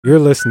You're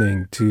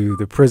listening to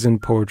the Prison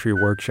Poetry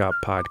Workshop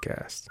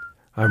podcast.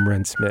 I'm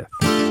Ren Smith.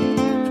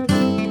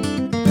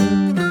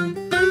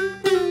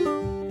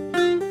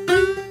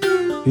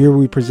 Here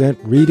we present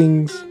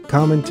readings,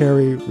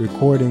 commentary,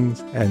 recordings,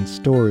 and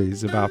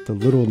stories about the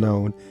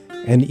little-known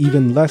and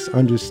even less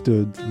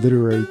understood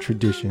literary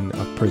tradition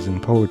of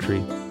prison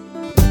poetry.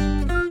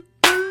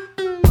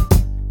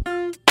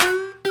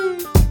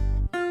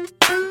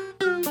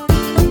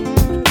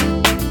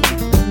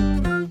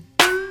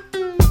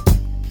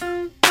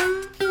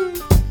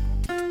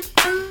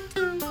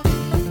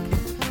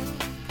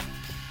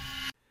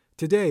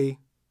 Today,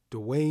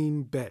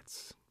 Dwayne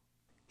Betts.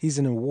 He's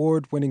an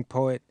award-winning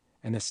poet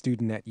and a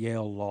student at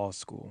Yale Law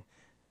School.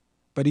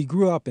 But he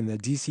grew up in the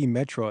D.C.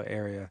 metro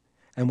area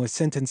and was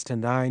sentenced to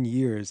 9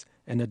 years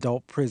in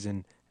adult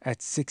prison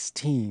at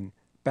 16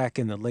 back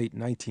in the late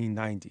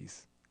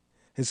 1990s.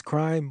 His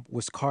crime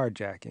was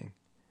carjacking,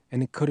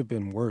 and it could have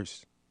been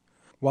worse.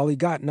 While he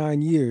got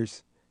 9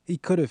 years, he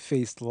could have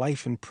faced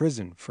life in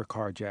prison for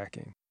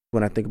carjacking.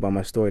 When I think about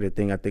my story, the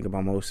thing I think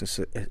about most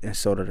in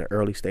sort of the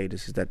early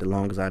stages is that the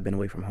longest I've been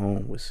away from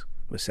home was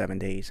 7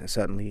 days. And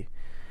suddenly,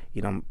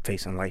 I'm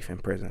facing life in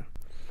prison.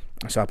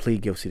 So I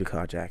plead guilty to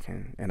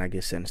carjacking, and I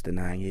get sentenced to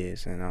 9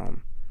 years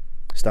and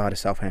start at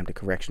Southampton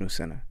Correctional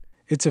Center.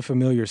 It's a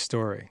familiar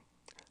story.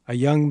 A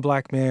young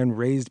black man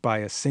raised by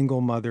a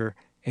single mother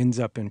ends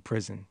up in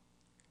prison.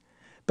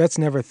 Betts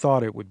never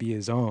thought it would be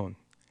his own,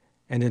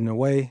 and in a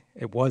way,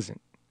 it wasn't.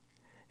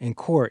 In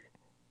court,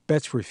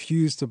 Betts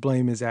refused to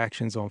blame his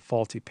actions on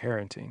faulty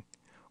parenting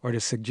or to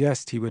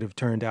suggest he would have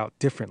turned out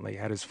differently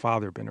had his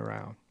father been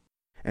around.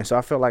 And so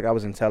I felt like I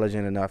was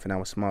intelligent enough and I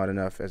was smart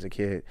enough as a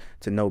kid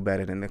to know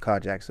better than to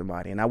carjack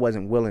somebody. And I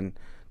wasn't willing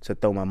to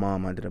throw my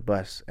mom under the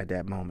bus at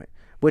that moment,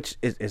 which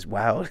is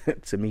wild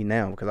to me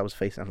now because I was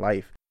facing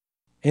life.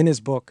 In his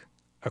book,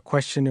 A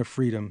Question of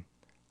Freedom,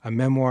 a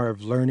memoir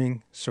of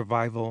learning,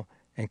 survival,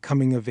 and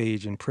coming of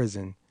age in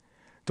prison,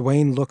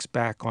 Dwayne looks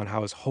back on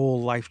how his whole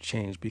life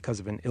changed because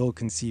of an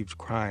ill-conceived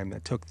crime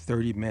that took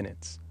 30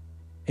 minutes.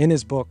 In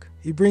his book,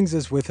 he brings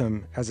us with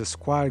him as a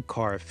squad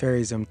car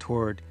ferries him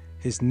toward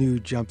his new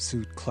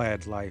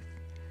jumpsuit-clad life,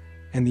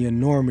 and the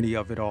enormity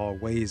of it all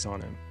weighs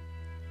on him.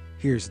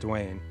 Here's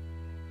Dwayne.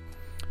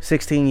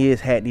 16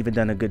 years hadn't even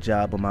done a good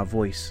job on my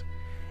voice.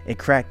 It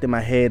cracked in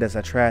my head as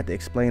I tried to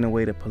explain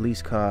away the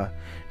police car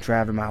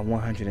driving my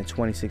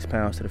 126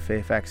 pounds to the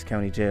Fairfax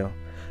County Jail.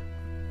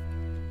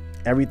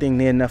 Everything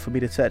near enough for me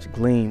to touch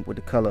gleamed with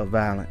the color of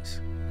violence.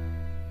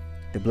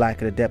 The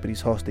black of the deputies'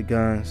 holstered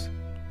guns,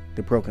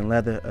 the broken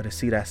leather of the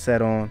seat I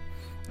sat on,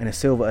 and the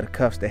silver of the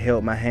cuffs that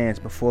held my hands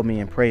before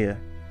me in prayer.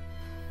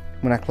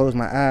 When I closed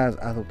my eyes,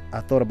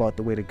 I thought about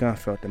the way the gun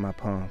felt in my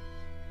palm.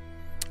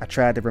 I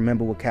tried to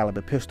remember what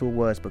caliber pistol it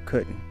was, but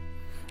couldn't.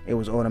 It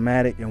was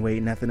automatic and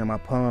weighed nothing in my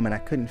palm, and I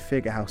couldn't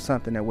figure how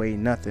something that weighed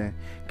nothing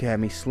could have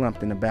me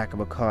slumped in the back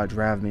of a car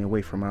driving me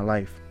away from my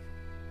life.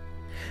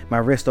 My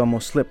wrist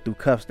almost slipped through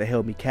cuffs that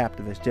held me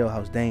captive as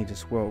jailhouse danger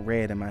swirled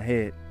red in my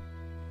head.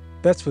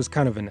 Betts was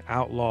kind of an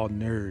outlaw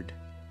nerd,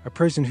 a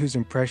person whose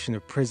impression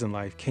of prison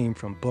life came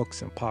from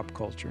books and pop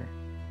culture.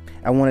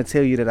 I want to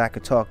tell you that I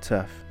could talk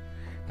tough,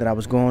 that I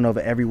was going over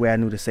everywhere I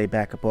knew to say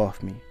back up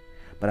off me,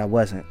 but I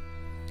wasn't.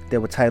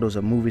 There were titles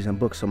of movies and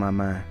books on my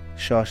mind.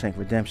 Shawshank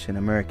Redemption,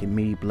 American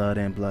Me, Blood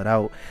In, Blood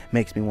Out,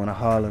 Makes Me Want to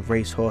Holler,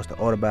 Racehorse, the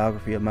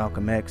autobiography of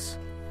Malcolm X.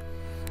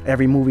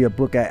 Every movie or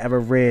book I ever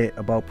read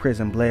about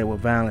prison bled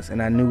with violence,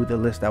 and I knew the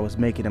list I was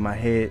making in my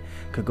head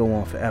could go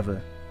on forever.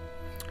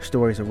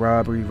 Stories of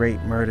robbery, rape,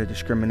 murder,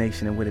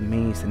 discrimination, and what it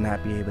means to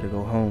not be able to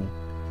go home.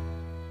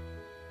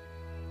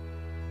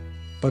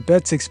 But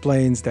Betts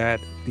explains that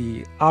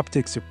the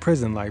optics of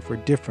prison life were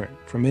different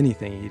from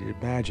anything he'd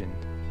imagined.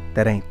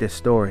 That ain't this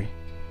story.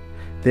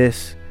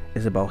 This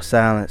is about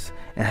silence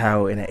and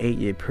how in an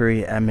 8-year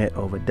period I met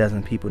over a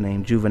dozen people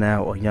named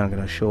Juvenile or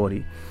Youngin or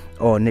Shorty,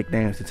 all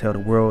nicknames to tell the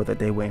world that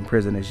they were in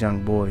prison as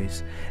young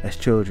boys, as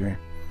children.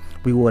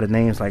 We wore the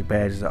names like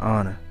badges of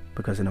honor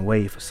because in a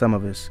way for some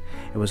of us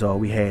it was all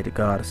we had to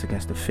guard us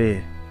against the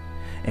fear.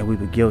 And we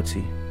were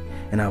guilty,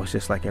 and I was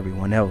just like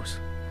everyone else.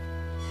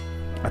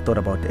 I thought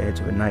about the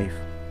edge of a knife.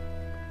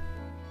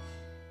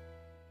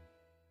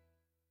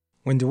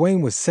 When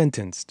Dwayne was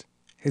sentenced,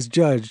 his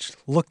judge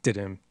looked at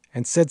him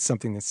and said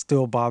something that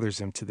still bothers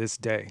him to this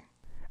day.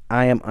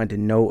 I am under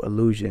no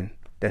illusion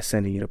that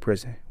sending you to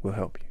prison will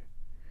help you,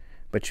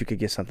 but you could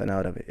get something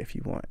out of it if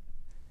you want.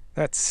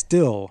 That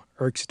still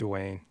irks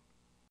Dwayne.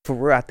 For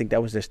real, I think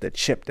that was just the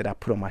chip that I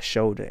put on my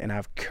shoulder and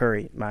I've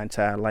carried my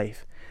entire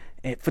life.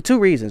 And for two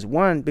reasons.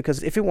 One,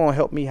 because if it won't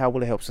help me, how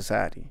will it help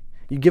society?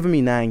 You're giving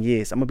me 9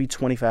 years. I'm going to be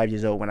 25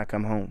 years old when I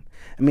come home.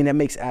 I mean, that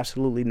makes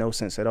absolutely no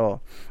sense at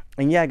all.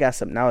 And yeah, I got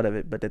something out of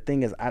it, but the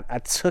thing is, I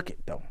took it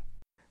though.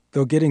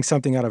 Though getting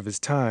something out of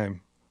his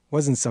time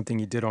wasn't something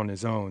he did on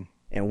his own.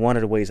 And one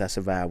of the ways I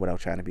survived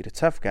without trying to be the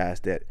tough guy is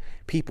that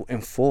people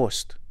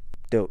enforced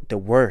the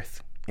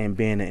worth in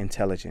being an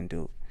intelligent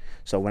dude.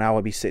 So when I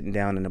would be sitting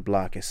down in the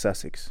block in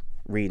Sussex,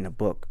 reading a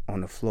book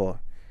on the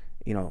floor,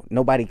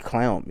 nobody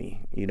clowned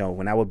me.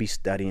 When I would be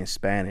studying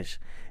Spanish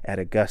at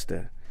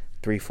Augusta,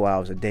 3-4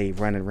 hours a day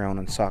running around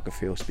on the soccer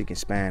field speaking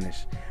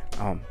Spanish.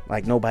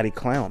 Like nobody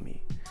clowned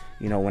me.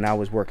 You know, when I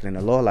was working in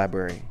the law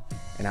library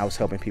and I was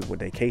helping people with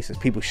their cases,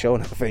 people showed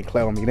enough they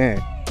clowned me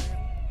then.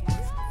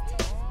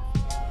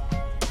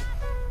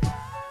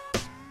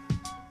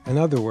 In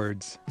other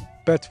words,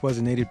 Betts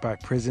wasn't aided by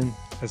prison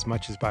as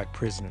much as by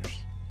prisoners.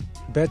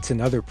 Betts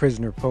and other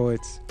prisoner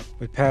poets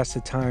would pass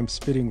the time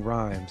spitting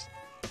rhymes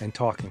and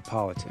talking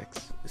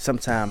politics.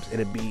 Sometimes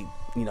it'll be,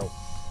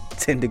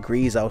 10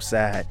 degrees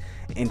outside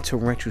in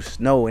torrential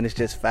snow, and it's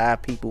just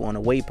 5 people on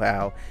a weight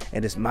pile,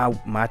 and it's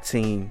my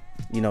team,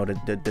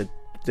 the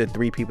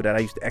 3 people that I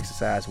used to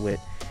exercise with,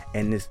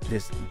 and this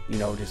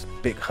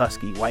big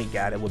husky white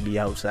guy that would be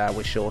outside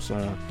with shorts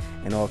on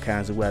and all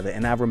kinds of weather.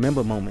 And I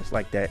remember moments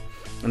like that,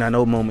 and I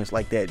know moments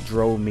like that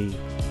drove me.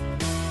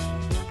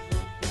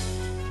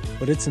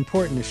 But it's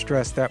important to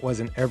stress that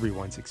wasn't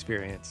everyone's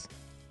experience.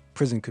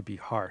 Prison could be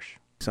harsh.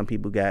 Some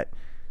people got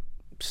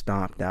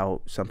stomped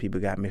out, some people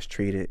got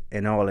mistreated,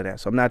 and all of that.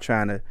 So I'm not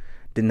trying to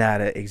deny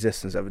the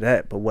existence of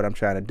that, but what I'm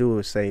trying to do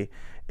is say,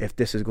 if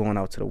this is going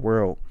out to the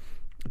world,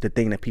 the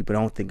thing that people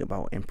don't think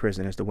about in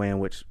prison is the way in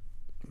which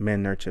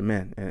men nurture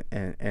men,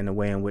 and the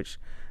way in which,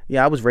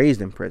 I was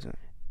raised in prison.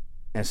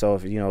 And so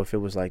if it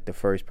was like the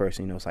first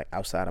person, it's like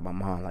outside of my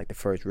mom, like the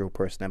first real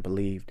person that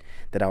believed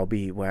that I would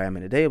be where I am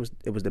in today,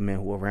 it was the men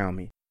who were around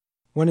me.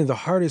 One of the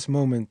hardest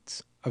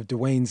moments of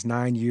Dwayne's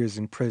 9 years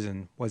in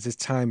prison was his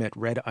time at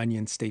Red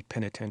Onion State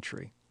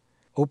Penitentiary.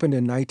 Opened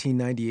in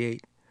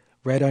 1998,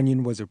 Red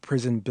Onion was a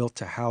prison built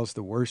to house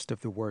the worst of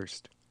the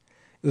worst.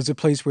 It was a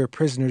place where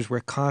prisoners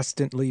were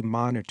constantly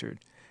monitored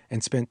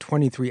and spent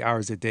 23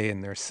 hours a day in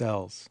their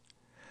cells.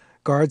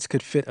 Guards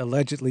could fit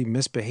allegedly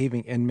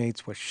misbehaving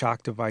inmates with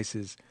shock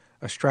devices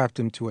or strap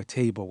them to a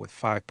table with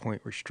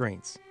 5-point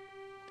restraints.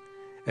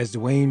 As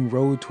Dwayne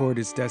rode toward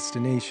his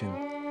destination,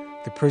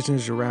 the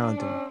prisoners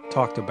around him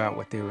talked about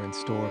what they were in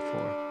store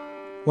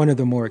for. One of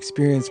the more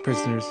experienced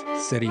prisoners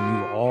said he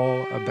knew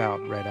all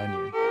about Red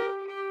Onion.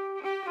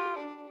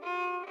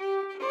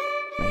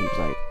 And he was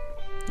like,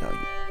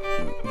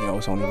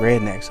 it's only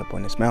rednecks up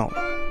on this mountain,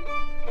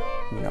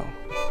 And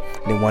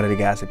then one of the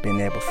guys had been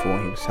there before,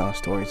 and he was telling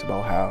stories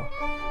about how,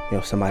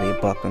 somebody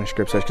had bucked on a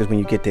strip search, because when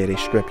you get there, they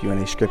strip you,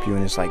 and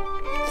it's like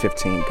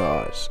 15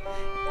 guards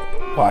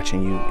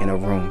watching you in a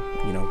room,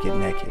 get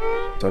naked.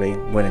 So they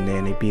went in there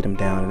and they beat him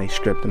down and they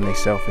stripped him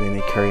themselves, and then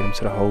they carried him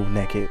to the hole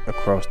naked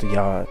across the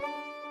yard.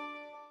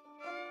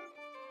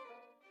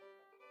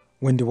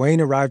 When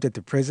Dwayne arrived at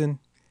the prison,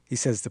 he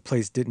says the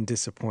place didn't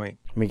disappoint.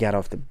 When we got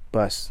off the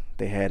bus,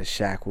 they had us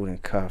shackled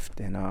and cuffed,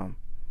 and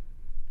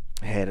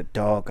had a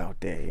dog out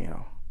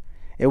there,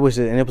 It was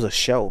a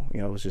show,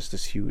 it was just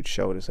this huge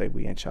show to say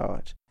we in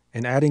charge.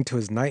 And adding to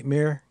his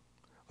nightmare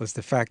was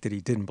the fact that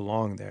he didn't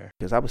belong there.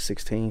 Because I was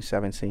 16,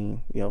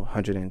 17,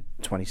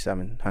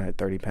 127,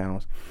 130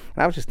 pounds.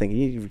 And I was just thinking,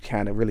 you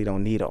kind of really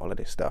don't need all of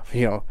this stuff,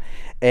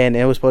 And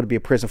it was supposed to be a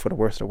prison for the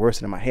worst of the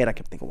worst. And in my head, I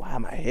kept thinking, why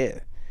am I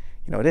here?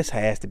 This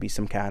has to be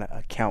some kind of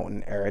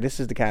accounting error. This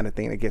is the kind of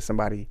thing that gets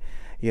somebody,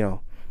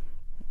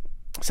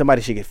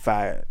 somebody should get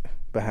fired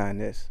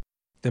behind this.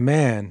 The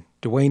man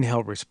Dwayne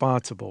held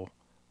responsible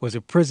was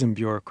a prison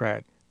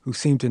bureaucrat who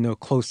seemed to know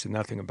close to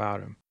nothing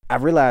about him. I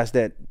realized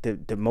that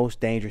the most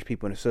dangerous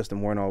people in the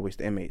system weren't always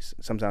the inmates.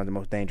 Sometimes the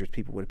most dangerous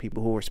people were the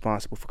people who were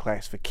responsible for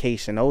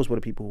classification. Those were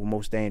the people who were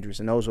most dangerous,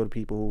 and those were the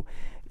people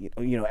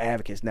who,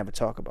 advocates never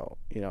talk about.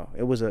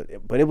 It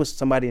was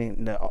somebody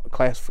in the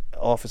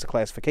office of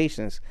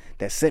classifications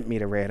that sent me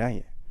to Red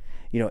Onion.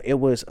 It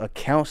was a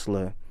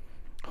counselor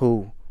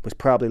who was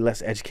probably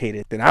less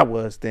educated than I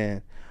was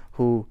then,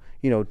 who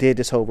did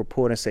this whole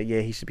report and said,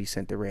 yeah, he should be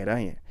sent to Red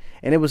Onion.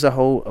 And it was a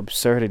whole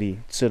absurdity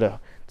to the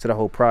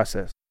whole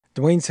process.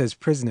 Dwayne says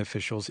prison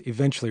officials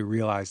eventually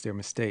realized their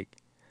mistake,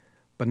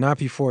 but not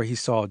before he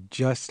saw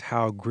just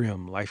how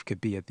grim life could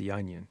be at the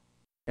Onion.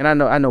 And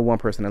I know one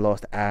person that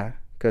lost an eye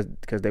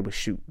because they would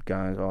shoot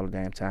guns all the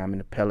damn time, and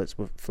the pellets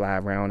would fly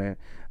around, and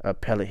a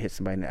pellet hit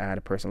somebody in the eye,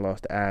 the person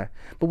lost the eye.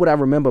 But what I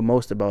remember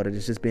most about it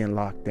is just being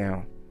locked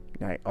down,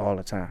 like all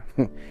the time,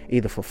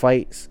 either for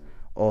fights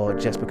or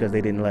just because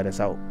they didn't let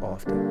us out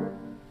often.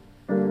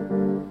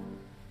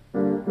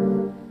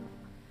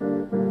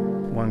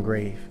 One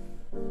grave.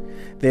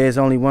 There's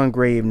only one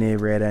grave near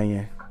Red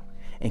Onion,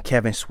 and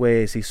Kevin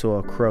swears he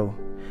saw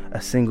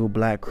a single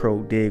black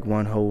crow dig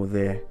one hole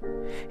there.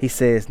 He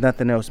says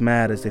nothing else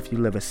matters if you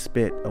live a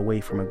spit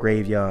away from a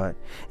graveyard,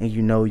 and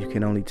you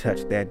can only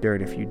touch that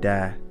dirt if you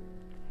die.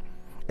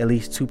 At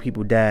least 2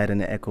 people died in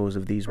the echoes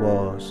of these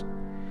walls,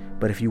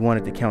 but if you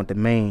wanted to count the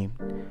maimed,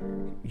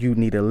 you'd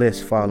need a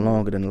list far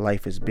longer than the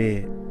life is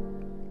bid.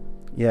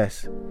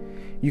 Yes,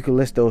 you could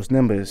list those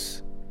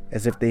numbers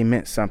as if they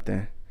meant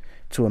something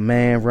to a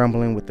man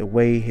rumbling with the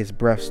way his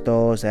breath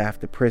stalls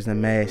after prison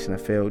mash and a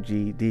failed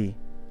GED.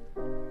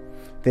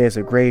 There's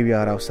a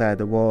graveyard outside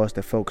the walls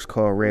that folks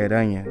call Red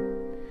Onion.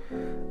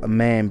 A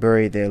man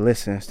buried there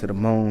listens to the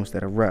moans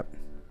that erupt,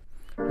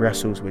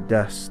 wrestles with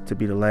dust to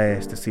be the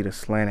last to see the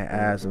slanted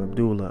eyes of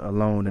Abdullah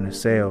alone in a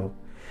cell,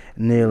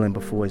 kneeling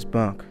before his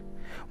bunk,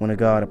 When a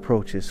guard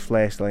approaches,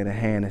 flashlight in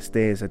hand, and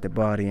stares at the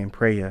body in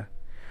prayer.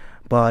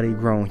 Body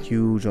grown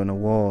huge on the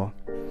wall,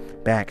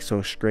 back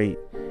so straight,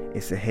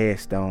 it's a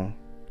headstone,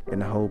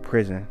 and the whole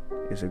prison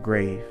is a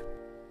grave.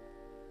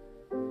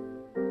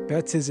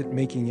 Betts isn't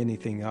making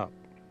anything up.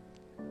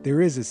 There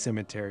is a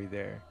cemetery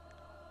there,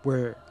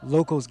 where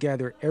locals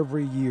gather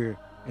every year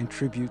in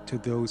tribute to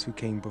those who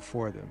came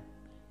before them.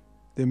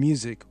 The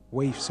music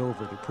wafts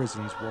over the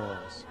prison's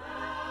walls.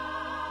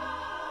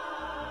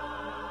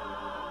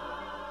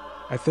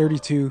 At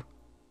 32,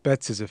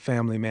 Betts is a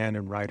family man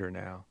and writer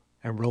now,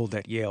 enrolled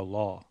at Yale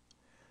Law.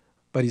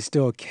 But he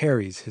still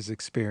carries his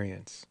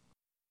experience.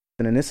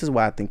 And this is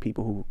why I think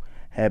people who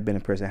have been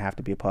in prison have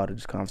to be a part of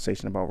this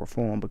conversation about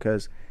reform,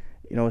 because,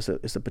 you know,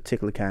 it's a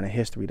particular kind of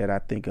history that I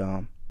think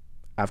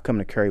I've come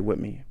to carry with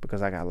me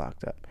because I got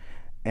locked up.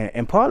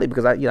 And partly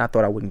because I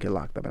thought I wouldn't get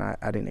locked up, and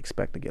I didn't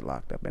expect to get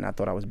locked up, and I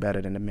thought I was better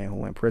than the men who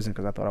went in prison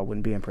because I thought I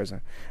wouldn't be in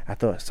prison. I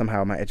thought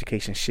somehow my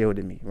education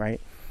shielded me,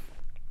 right?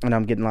 And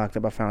I'm getting locked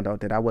up, I found out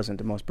that I wasn't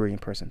the most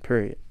brilliant person,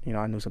 period. You know,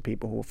 I knew some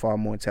people who were far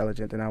more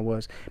intelligent than I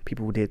was,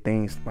 people who did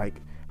things like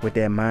with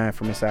their mind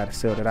from inside the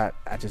cell that I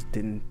just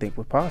didn't think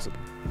were possible.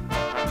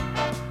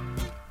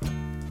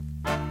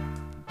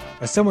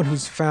 As someone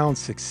who's found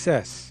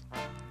success,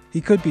 he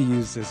could be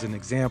used as an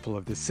example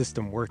of the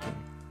system working.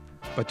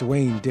 But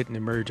Dwayne didn't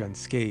emerge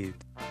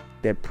unscathed.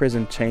 That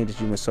prison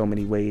changes you in so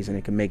many ways, and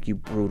it can make you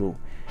brutal,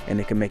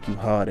 and it can make you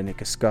hard, and it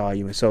can scar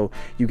you. And so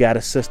you got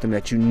a system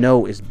that you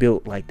know is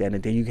built like that,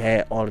 and then you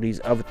had all of these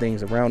other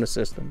things around the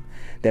system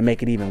that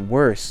make it even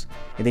worse,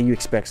 and then you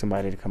expect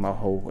somebody to come out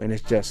whole. And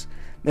it's just,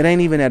 it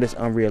ain't even that it's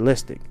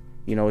unrealistic.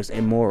 You know, it's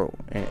immoral,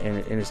 and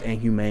it's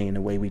inhumane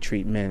the way we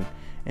treat men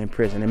in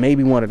prison. And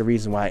maybe one of the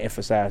reasons why I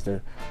emphasize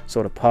the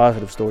sort of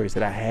positive stories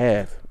that I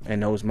have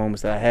and those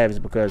moments that I have is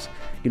because,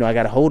 you know, I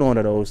got to hold on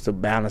to those to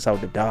balance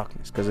out the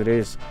darkness, because there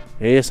is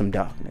some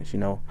darkness, you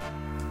know.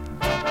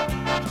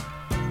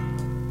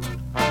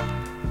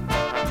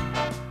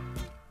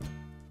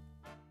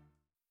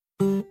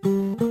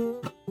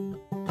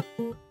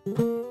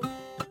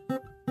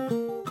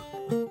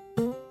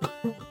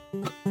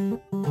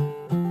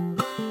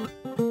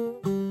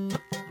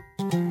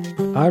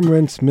 I'm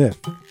Ren Smith.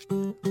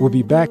 We'll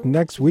be back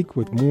next week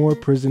with more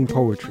prison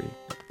poetry.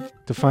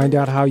 To find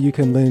out how you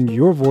can lend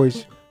your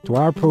voice to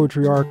our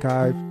poetry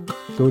archive,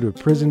 go to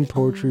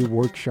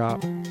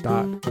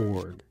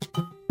prisonpoetryworkshop.org.